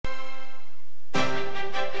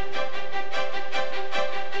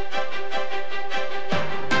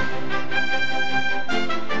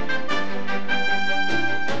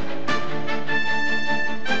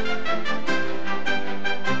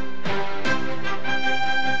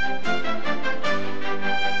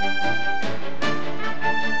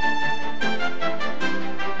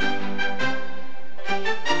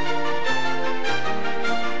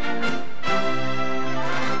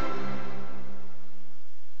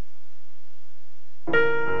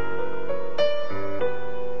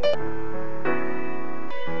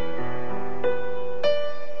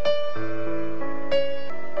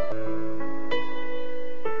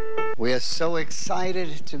so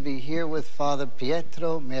excited to be here with Father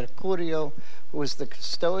Pietro Mercurio, who is the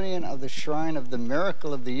custodian of the Shrine of the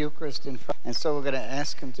Miracle of the Eucharist in France. And so we're going to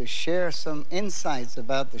ask him to share some insights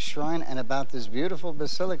about the shrine and about this beautiful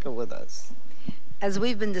basilica with us. As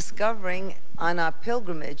we've been discovering on our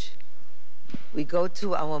pilgrimage, we go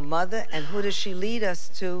to our mother, and who does she lead us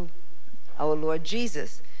to? Our Lord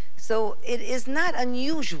Jesus. So it is not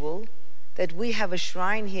unusual that we have a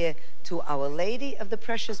shrine here to Our Lady of the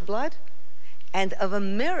Precious Blood and of a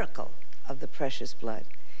miracle of the precious blood.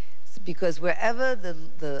 Because wherever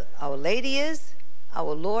Our Lady is,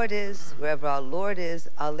 our Lord is. Wherever our Lord is,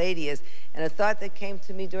 Our Lady is. And a thought that came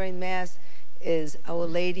to me during Mass is Our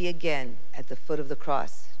Lady again at the foot of the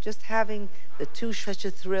cross. Just having the two, such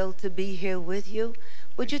a thrill to be here with you.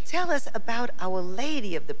 Would you tell us about Our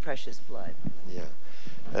Lady of the Precious Blood?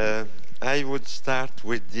 Yeah. I would start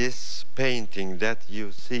with this painting that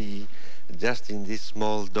you see just in this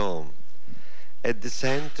small dome. At the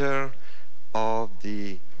center of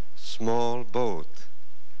the small boat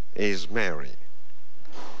is Mary.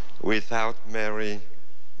 Without Mary,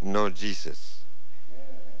 no Jesus.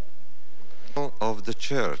 Of the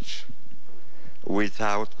church.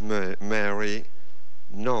 Without Mary,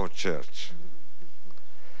 no church.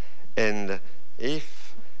 And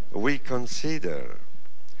if we consider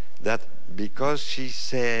that because she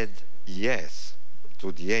said yes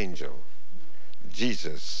to the angel,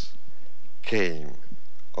 Jesus came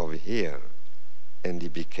over here and he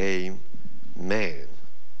became man.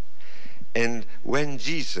 And when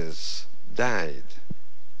Jesus died,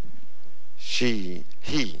 he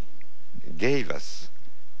gave us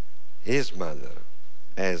his mother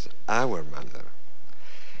as our mother.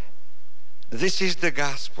 This is the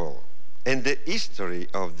gospel, and the history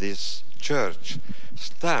of this church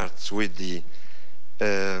starts with the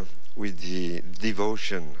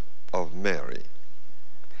devotion of Mary.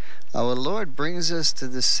 Our Lord brings us to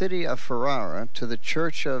the city of Ferrara, to the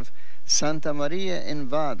church of Santa Maria in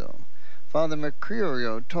Vado. Father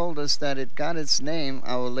Mercurio told us that it got its name,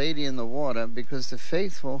 Our Lady in the Water, because the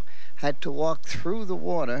faithful had to walk through the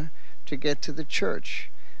water to get to the church.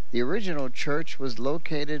 The original church was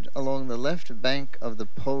located along the left bank of the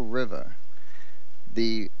Po River.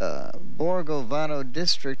 The Borgo Vado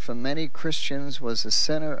district for many Christians was a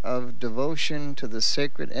center of devotion to the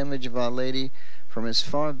sacred image of Our Lady from as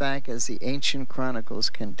far back as the ancient chronicles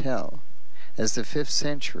can tell, as the 5th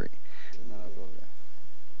century.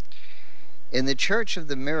 In the Church of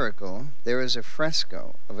the Miracle, there is a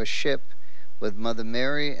fresco of a ship with Mother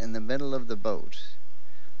Mary in the middle of the boat.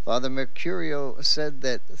 Father Mercurio said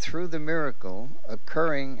that through the miracle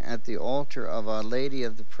occurring at the altar of Our Lady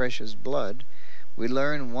of the Precious Blood, we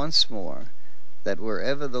learn once more that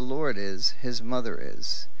wherever the Lord is, his mother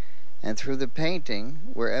is. And through the painting,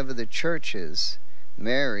 wherever the church is,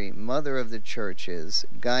 Mary, mother of the church, is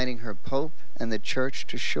guiding her Pope and the church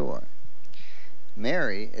to shore.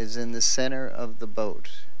 Mary is in the center of the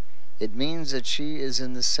boat. It means that she is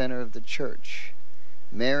in the center of the church.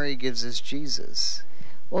 Mary gives us Jesus.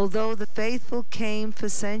 Although the faithful came for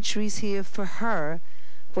centuries here for her,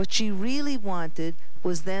 what she really wanted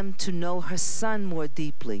was them to know her Son more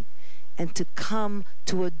deeply and to come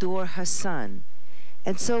to adore her Son.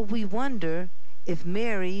 And so we wonder if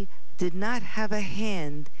Mary did not have a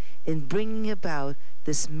hand in bringing about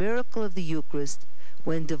this miracle of the Eucharist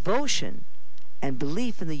when devotion and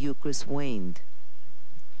belief in the Eucharist waned.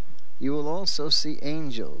 You will also see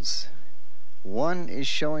angels. One is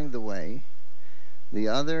showing the way. The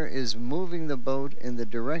other is moving the boat in the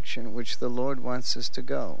direction which the Lord wants us to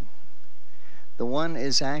go. The one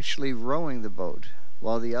is actually rowing the boat,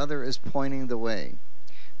 while the other is pointing the way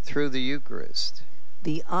through the Eucharist.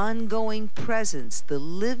 The ongoing presence, the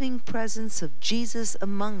living presence of Jesus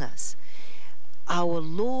among us. Our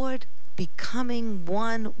Lord becoming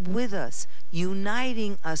one with us,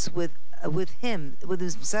 uniting us with him, with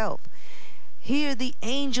himself. Here the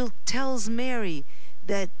angel tells Mary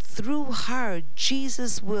that through her,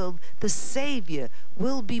 Jesus will, the Savior,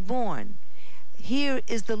 will be born. Here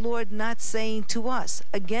is the Lord not saying to us,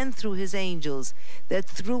 again through his angels, that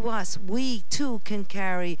through us we too can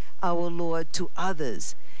carry our Lord to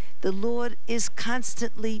others. The Lord is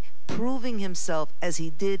constantly proving himself, as he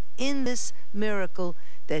did in this miracle,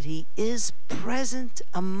 that he is present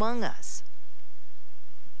among us.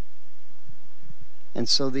 And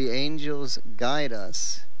so the angels guide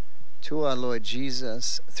us to our Lord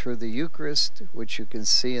Jesus through the Eucharist, which you can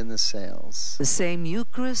see in the sails. The same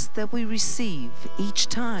Eucharist that we receive each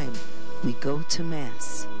time we go to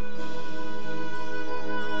Mass.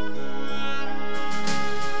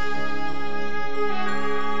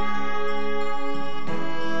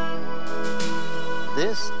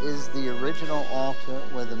 This is the original altar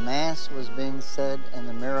where the Mass was being said and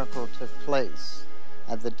the miracle took place.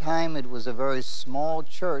 At the time, it was a very small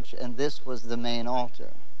church, and this was the main altar.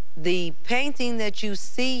 The painting that you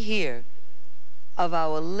see here of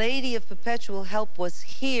Our Lady of Perpetual Help was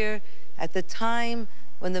here at the time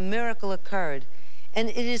when the miracle occurred. And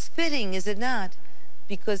it is fitting, is it not?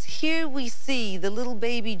 Because here we see the little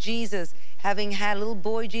baby Jesus little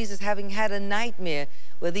boy Jesus having had a nightmare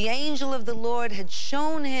where the angel of the Lord had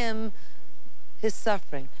shown him his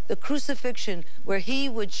suffering, the crucifixion where he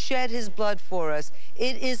would shed his blood for us.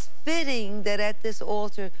 It is fitting that at this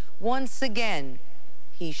altar, once again,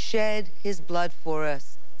 he shed his blood for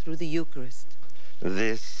us through the Eucharist.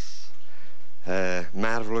 This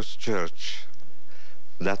marvelous church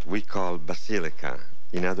that we call Basilica,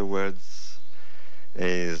 in other words,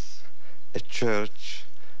 is a church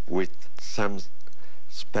with some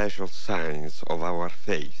special signs of our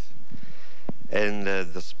faith. And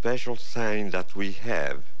the special sign that we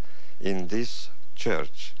have in this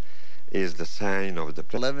church is the sign of the...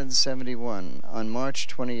 1171, on March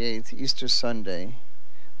 28th, Easter Sunday,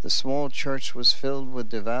 the small church was filled with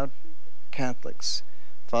devout Catholics.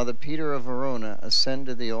 Father Peter of Verona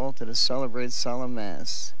ascended the altar to celebrate solemn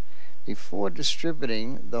Mass. Before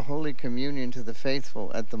distributing the Holy Communion to the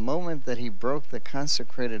faithful, at the moment that he broke the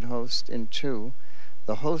consecrated host in two,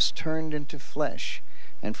 the host turned into flesh,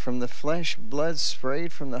 and from the flesh blood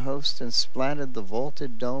sprayed from the host and splattered the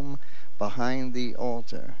vaulted dome behind the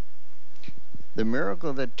altar. The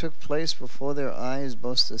miracle that took place before their eyes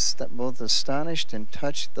both astonished and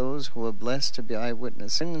touched those who were blessed to be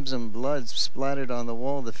eyewitnesses. Crimson blood splattered on the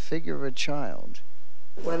wall the figure of a child.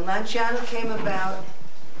 When Lanciano came about,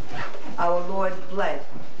 our Lord bled.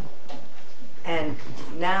 And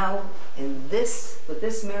now, with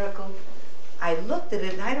this miracle, I looked at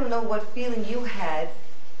it, and I don't know what feeling you had.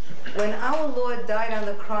 When our Lord died on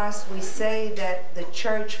the cross, we say that the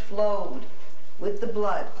church flowed with the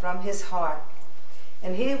blood from his heart.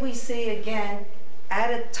 And here we see again,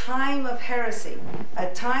 at a time of heresy,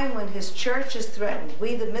 a time when his church is threatened,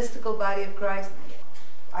 we, the mystical body of Christ,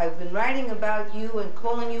 I've been writing about you and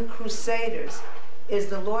calling you crusaders. Is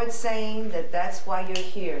the Lord saying that that's why you're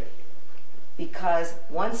here? Because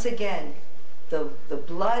once again, the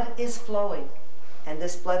blood is flowing, and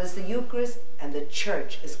this blood is the Eucharist, and the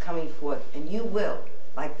church is coming forth, and you will,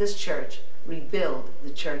 like this church, rebuild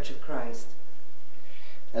the Church of Christ.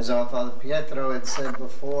 As our Father Pietro had said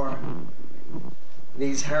before,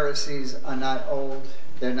 these heresies are not old,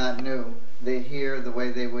 they're not new. They're here the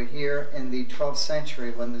way they were here in the 12th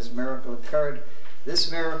century when this miracle occurred. This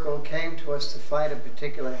miracle came to us to fight a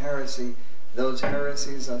particular heresy. Those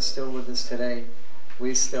heresies are still with us today.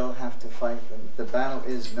 We still have to fight them. The battle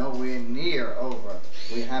is nowhere near over.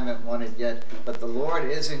 We haven't won it yet, but the Lord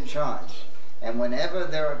is in charge. And whenever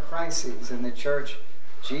there are crises in the church,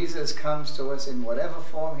 Jesus comes to us in whatever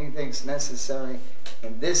form he thinks necessary.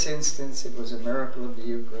 In this instance, it was a miracle of the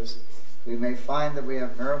Eucharist. We may find that we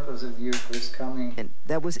have miracles of the Eucharist coming.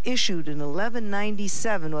 That was issued in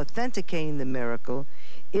 1197, authenticating the miracle.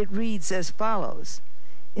 It reads as follows: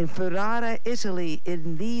 in Ferrara, Italy,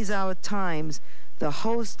 in these our times, the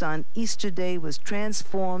host on Easter Day was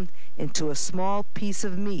transformed into a small piece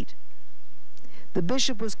of meat. The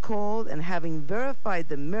bishop was called, and having verified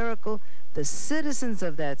the miracle, the citizens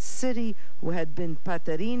of that city who had been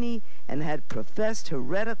Paterini and had professed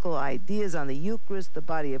heretical ideas on the Eucharist, the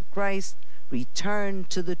body of Christ, returned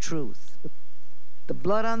to the truth. The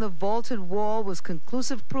blood on the vaulted wall was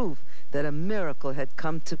conclusive proof that a miracle had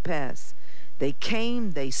come to pass. They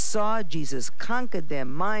came, they saw, Jesus conquered their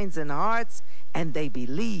minds and hearts, and they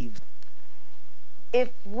believed.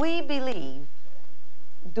 If we believe,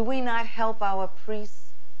 do we not help our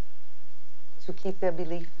priests to keep their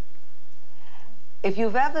belief? If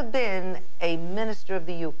you've ever been a minister of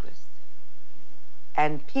the Eucharist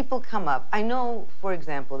and people come up, I know, for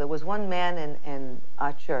example, there was one man in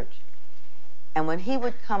our church, and when he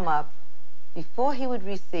would come up, before he would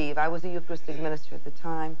receive, I was a Eucharistic minister at the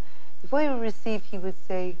time, before he would receive, he would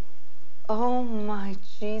say, "Oh my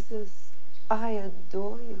Jesus, I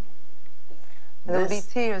adore you." And there would be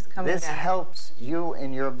tears coming down. This helps you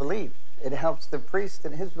in your belief. It helps the priest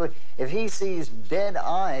in his belief. If he sees dead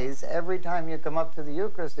eyes every time you come up to the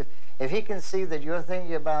Eucharist, if he can see that you're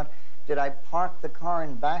thinking about, did I park the car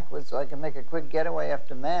in backwards so I can make a quick getaway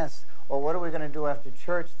after Mass? Or what are we going to do after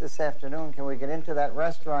church this afternoon? Can we get into that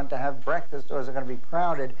restaurant to have breakfast, or is it going to be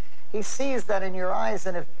crowded? He sees that in your eyes,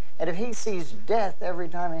 and if he sees death every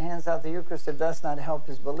time he hands out the Eucharist, it does not help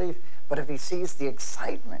his belief. But if he sees the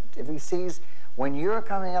excitement, if he sees when you're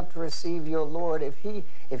coming up to receive your Lord, if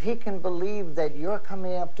he can believe that you're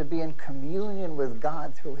coming up to be in communion with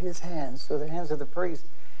God through his hands, through the hands of the priest,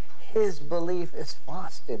 his belief is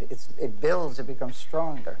fostered. It builds, it becomes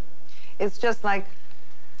stronger. It's just like,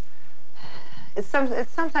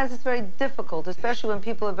 sometimes it's very difficult, especially when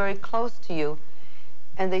people are very close to you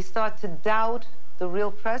and they start to doubt the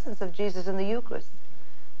real presence of Jesus in the Eucharist.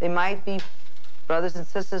 They might be brothers and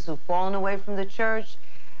sisters who've fallen away from the church.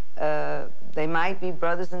 They might be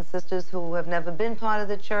brothers and sisters who have never been part of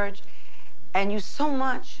the church. And you so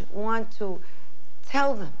much want to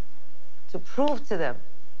tell them, to prove to them.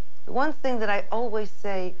 The one thing that I always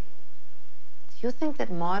say, do you think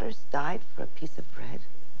that martyrs died for a piece of bread?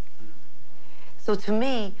 So to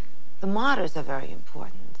me, the martyrs are very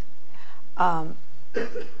important.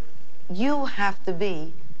 You have to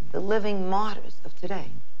be the living martyrs of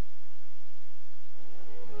today.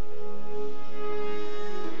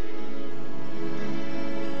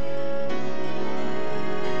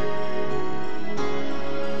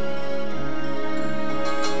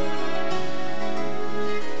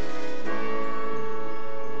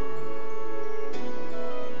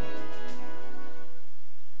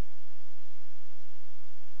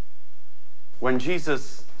 When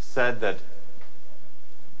Jesus said that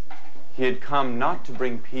he had come not to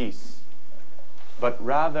bring peace, but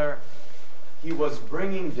rather he was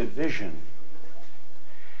bringing division,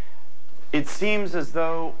 it seems as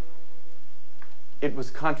though it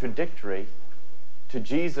was contradictory to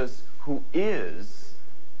Jesus, who is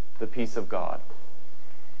the peace of God,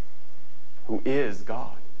 who is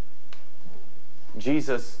God.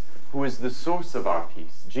 Jesus, who is the source of our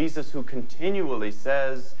peace. Jesus, who continually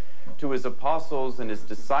says to his apostles and his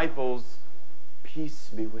disciples, peace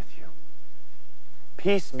be with you.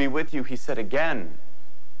 Peace be with you, he said again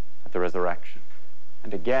at the resurrection,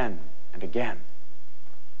 and again and again.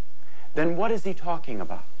 Then what is he talking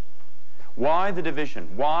about? Why the division?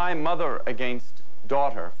 Why mother against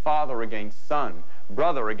daughter, father against son,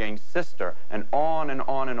 brother against sister, and on and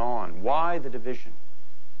on and on? Why the division?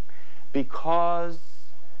 Because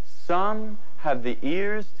some have the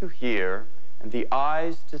ears to hear and the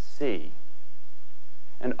eyes to see,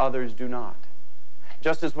 and others do not.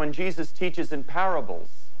 Just as when Jesus teaches in parables,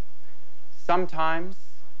 sometimes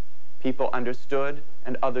people understood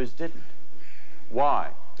and others didn't. Why?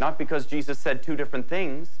 Not because Jesus said two different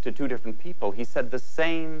things to two different people. He said the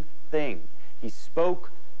same thing. He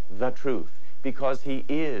spoke the truth because he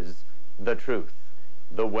is the truth,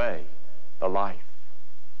 the way, the life.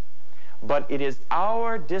 But it is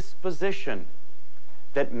our disposition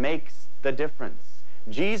that makes the difference.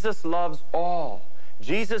 Jesus loves all.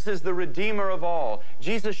 Jesus is the Redeemer of all.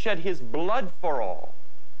 Jesus shed his blood for all.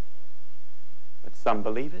 But some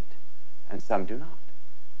believe it, and some do not.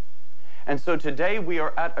 And so today we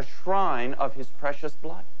are at a shrine of his precious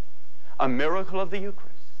blood, a miracle of the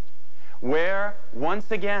Eucharist, where,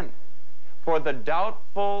 once again, for the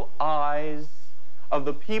doubtful eyes of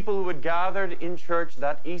the people who had gathered in church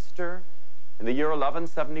that Easter in the year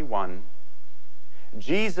 1171,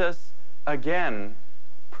 Jesus again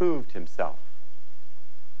proved himself.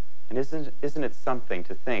 And isn't it something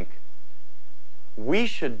to think we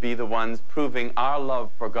should be the ones proving our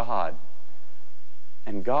love for God,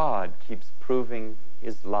 and God keeps proving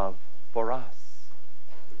his love for us.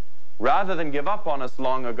 Rather than give up on us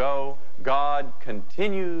long ago, God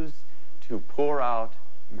continues to pour out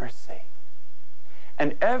mercy.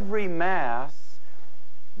 And every Mass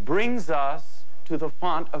brings us to the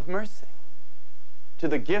font of mercy, to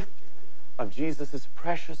the gift of Jesus'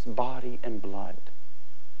 precious body and blood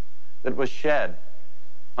that was shed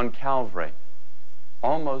on Calvary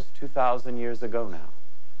almost 2,000 years ago now.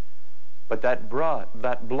 But that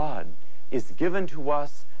blood is given to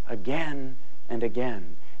us again and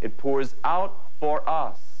again. It pours out for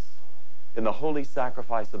us in the holy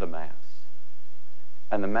sacrifice of the Mass.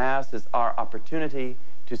 And the Mass is our opportunity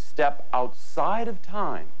to step outside of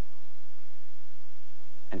time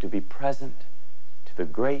and to be present to the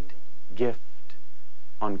great gift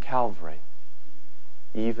on Calvary,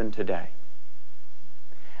 even today.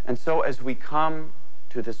 And so as we come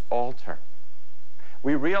to this altar,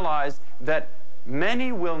 we realize that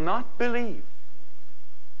many will not believe.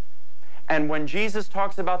 And when Jesus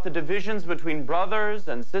talks about the divisions between brothers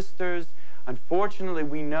and sisters, unfortunately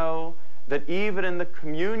we know that even in the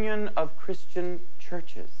communion of Christian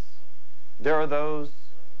churches, there are those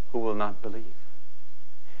who will not believe.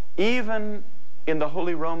 Even in the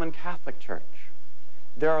Holy Roman Catholic Church,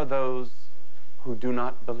 there are those who do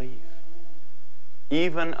not believe.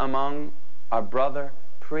 Even among our brother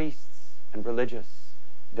priests and religious,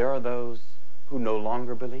 there are those who no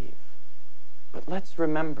longer believe. But let's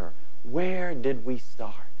remember, where did we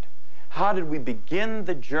start? How did we begin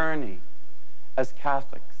the journey as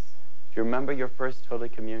Catholics? Do you remember your first Holy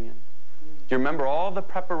Communion? Do you remember all the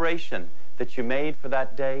preparation that you made for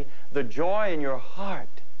that day? The joy in your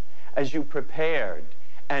heart as you prepared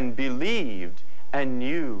and believed and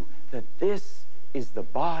knew that this is the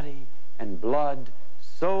body and blood,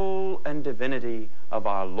 soul and divinity of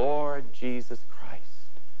our Lord Jesus Christ.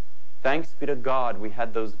 Thanks be to God we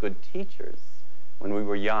had those good teachers when we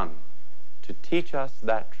were young to teach us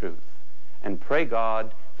that truth. And pray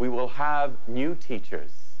God we will have new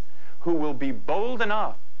teachers who will be bold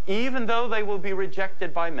enough, even though they will be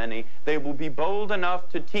rejected by many, they will be bold enough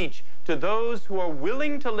to teach to those who are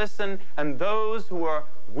willing to listen and those who are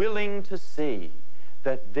willing to see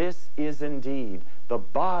that this is indeed the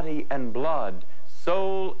body and blood,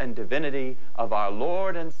 soul and divinity of our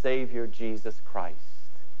Lord and Savior Jesus Christ.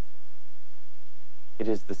 It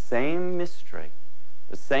is the same mystery,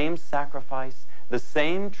 the same sacrifice, the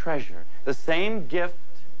same treasure, the same gift,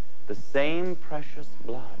 the same precious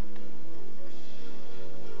blood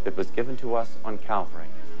that was given to us on Calvary,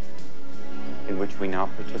 in which we now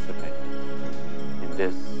participate in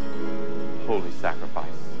this holy sacrifice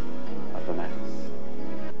of the Mass.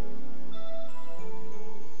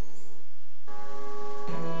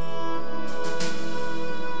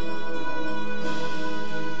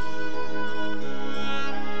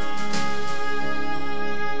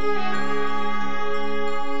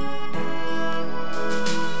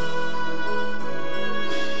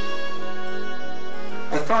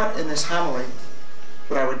 In this homily,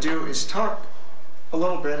 what I would do is talk a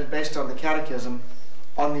little bit, based on the Catechism,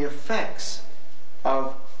 on the effects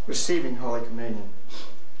of receiving Holy Communion.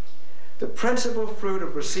 The principal fruit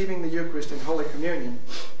of receiving the Eucharist and Holy Communion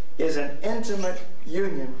is an intimate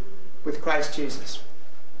union with Christ Jesus.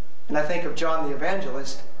 And I think of John the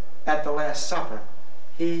Evangelist at the Last Supper.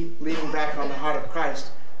 He, leaning back on the heart of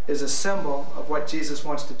Christ, is a symbol of what Jesus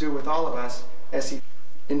wants to do with all of us as he...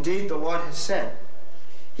 Indeed, the Lord has said,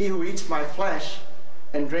 "He who eats my flesh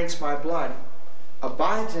and drinks my blood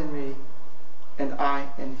abides in me, and I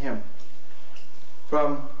in him."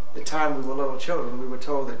 From the time we were little children, we were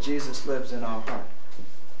told that Jesus lives in our heart.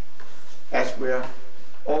 As we're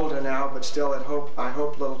older now, but still I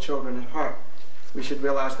hope little children at heart, we should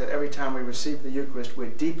realize that every time we receive the Eucharist, we're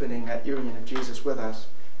deepening that union of Jesus with us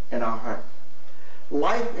in our heart.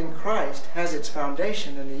 Life in Christ has its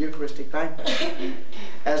foundation in the Eucharistic banquet.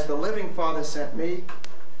 As the living Father sent me,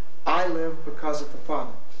 I live because of the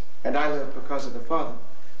Father, and I live because of the Father.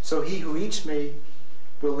 So he who eats me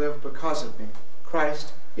will live because of me.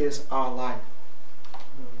 Christ is our life.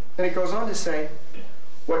 And it goes on to say,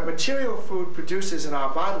 what material food produces in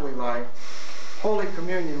our bodily life, Holy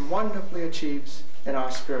Communion wonderfully achieves in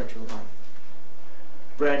our spiritual life.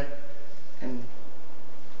 Bread and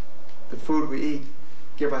the food we eat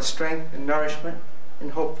give us strength and nourishment,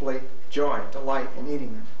 and hopefully joy, delight in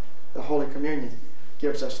eating them. The Holy Communion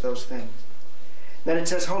gives us those things. Then it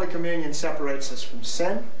says Holy Communion separates us from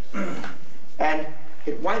sin, and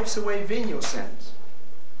it wipes away venial sins,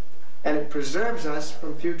 and it preserves us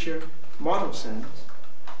from future mortal sins,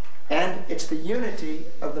 and it's the unity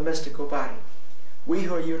of the mystical body. We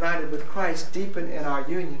who are united with Christ deepen in our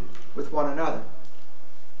union with one another.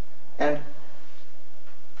 And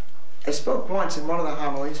I spoke once in one of the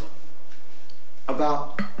homilies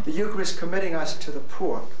about the Eucharist committing us to the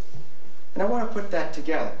poor. And I want to put that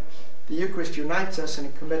together. The Eucharist unites us and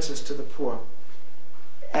it commits us to the poor.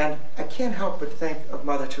 And I can't help but think of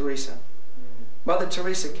Mother Teresa. Mother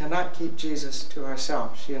Teresa cannot keep Jesus to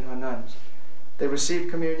herself, she and her nuns. They receive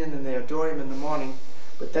communion and they adore him in the morning,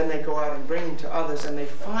 but then they go out and bring him to others, and they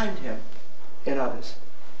find him in others.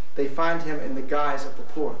 They find him in the guise of the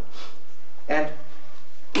poor. And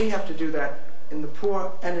we have to do that in the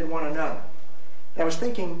poor and in one another. And I was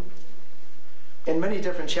thinking, in many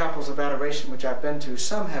different chapels of adoration which I've been to,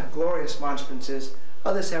 some have glorious monstrances,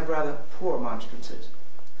 others have rather poor monstrances.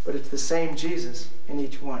 But it's the same Jesus in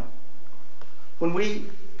each one. When we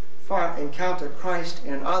encounter Christ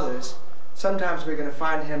in others, sometimes we're going to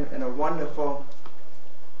find him in a wonderful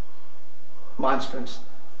monstrance,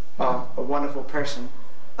 a wonderful person.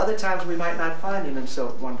 Other times we might not find him in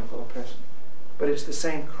so wonderful a person. But it's the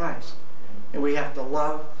same Christ. And we have to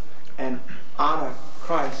love and honor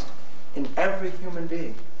Christ in every human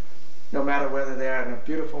being, no matter whether they're in a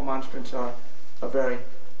beautiful monstrance or a very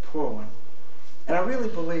poor one. And I really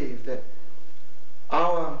believe that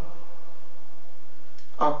our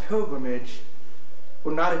pilgrimage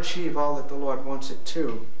will not achieve all that the Lord wants it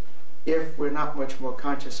to if we're not much more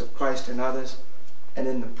conscious of Christ in others and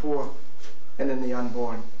in the poor and in the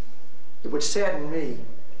unborn. It would sadden me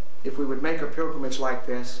if we would make a pilgrimage like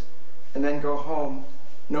this and then go home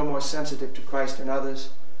no more sensitive to Christ and others,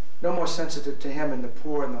 no more sensitive to him and the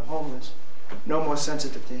poor and the homeless, no more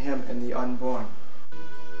sensitive to him and the unborn.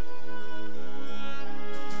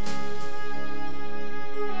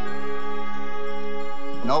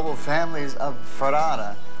 Noble families of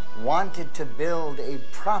Ferrara wanted to build a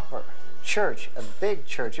proper church, a big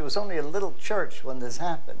church. It was only a little church when this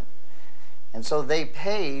happened. And so they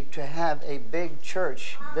paid to have a big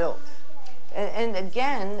church built. And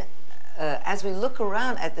again, as we look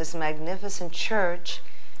around at this magnificent church,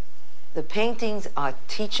 the paintings are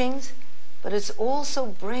teachings, but it also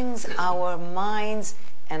brings our minds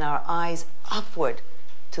and our eyes upward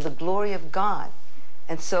to the glory of God.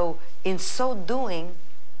 And so in so doing,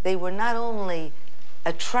 they were not only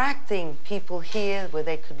attracting people here where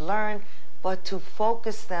they could learn, but to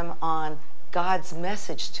focus them on God's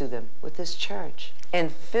message to them with this church. In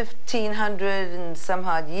 1500 and some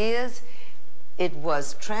odd years, it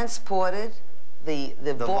was transported, the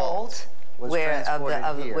vault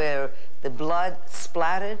where the blood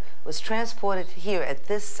splattered was transported here at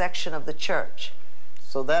this section of the church.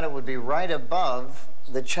 So that it would be right above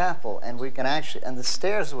the chapel, and we can actually, and the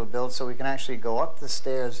stairs were built so we can actually go up the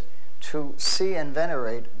stairs to see and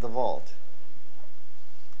venerate the vault.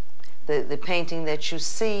 The painting that you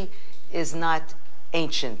see is not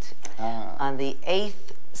ancient. On the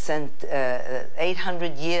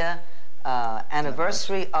 800-year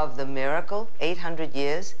anniversary of the miracle, 800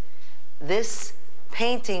 years, this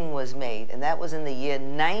painting was made, and that was in the year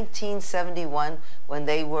 1971 when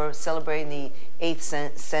they were celebrating the 8th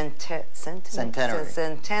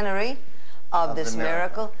centenary of this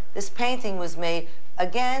miracle. This painting was made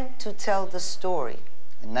again to tell the story.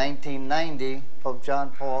 In 1990, Pope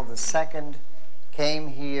John Paul II came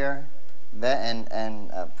here and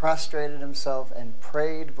prostrated himself and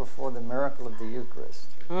prayed before the miracle of the Eucharist.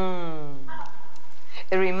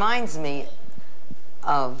 It reminds me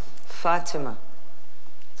of Fatima.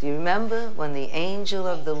 Do you remember when the angel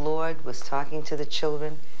of the Lord was talking to the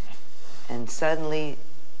children, and suddenly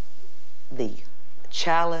the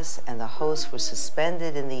chalice and the host were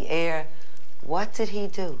suspended in the air? What did he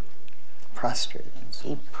do? Prostrated himself.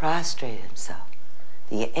 He prostrated himself.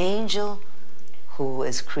 The angel who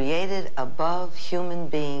is created above human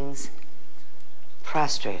beings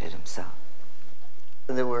prostrated himself.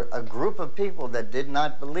 There were a group of people that did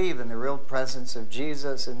not believe in the real presence of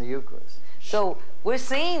Jesus in the Eucharist. So we're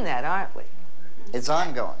seeing that, aren't we? It's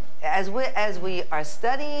ongoing. As we are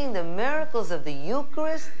studying the miracles of the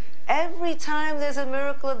Eucharist, every time there's a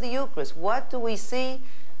miracle of the Eucharist, what do we see?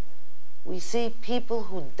 We see people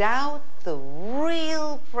who doubt the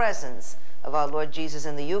real presence of our Lord Jesus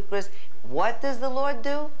in the Eucharist. What does the Lord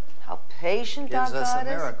do? How patient our God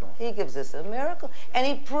is. He gives us a miracle. And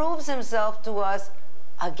he proves himself to us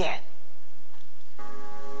again.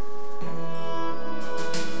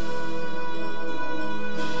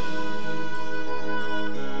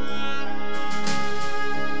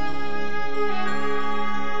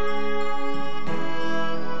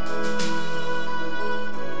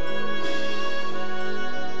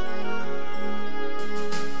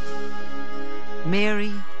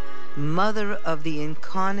 Mary, Mother of the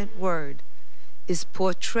Incarnate Word, is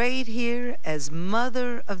portrayed here as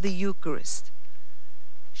Mother of the Eucharist.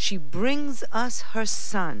 She brings us her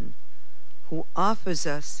Son, who offers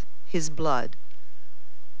us his blood,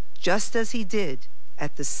 just as he did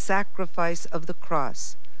at the sacrifice of the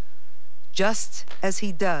cross, just as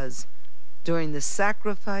he does during the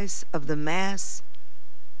sacrifice of the Mass,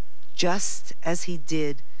 just as he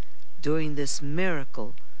did during this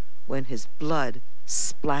miracle when his blood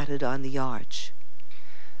splattered on the arch.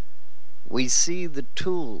 We see the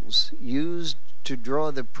tools used to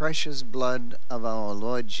draw the precious blood of our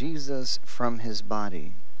Lord Jesus from his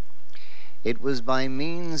body. It was by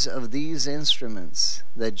means of these instruments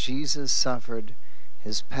that Jesus suffered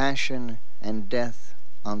his passion and death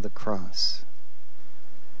on the cross.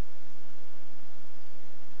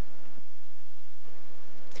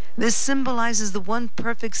 This symbolizes the one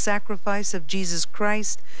perfect sacrifice of Jesus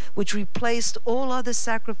Christ, which replaced all other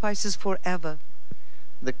sacrifices forever.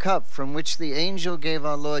 The cup from which the angel gave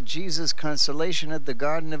our Lord Jesus consolation at the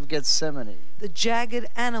Garden of Gethsemane. The jagged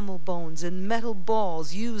animal bones and metal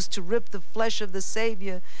balls used to rip the flesh of the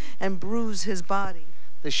Savior and bruise his body.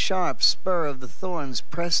 The sharp spur of the thorns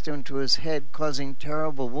pressed into his head, causing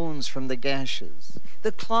terrible wounds from the gashes.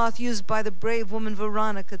 The cloth used by the brave woman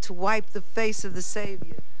Veronica to wipe the face of the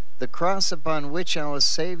Savior. The cross upon which our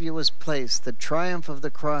Savior was placed, the triumph of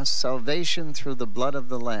the cross, salvation through the blood of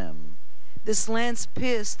the Lamb. This lance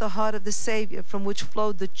pierced the heart of the Savior, from which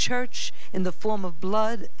flowed the church in the form of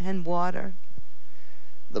blood and water.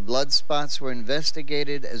 The blood spots were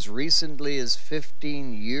investigated as recently as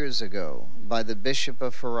 15 years ago by the Bishop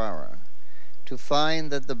of Ferrara to find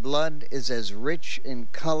that the blood is as rich in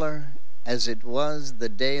color as it was the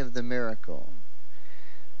day of the miracle.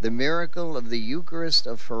 The miracle of the Eucharist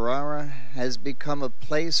of Ferrara has become a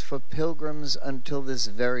place for pilgrims until this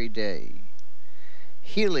very day.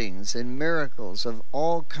 Healings and miracles of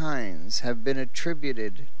all kinds have been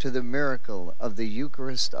attributed to the miracle of the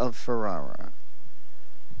Eucharist of Ferrara.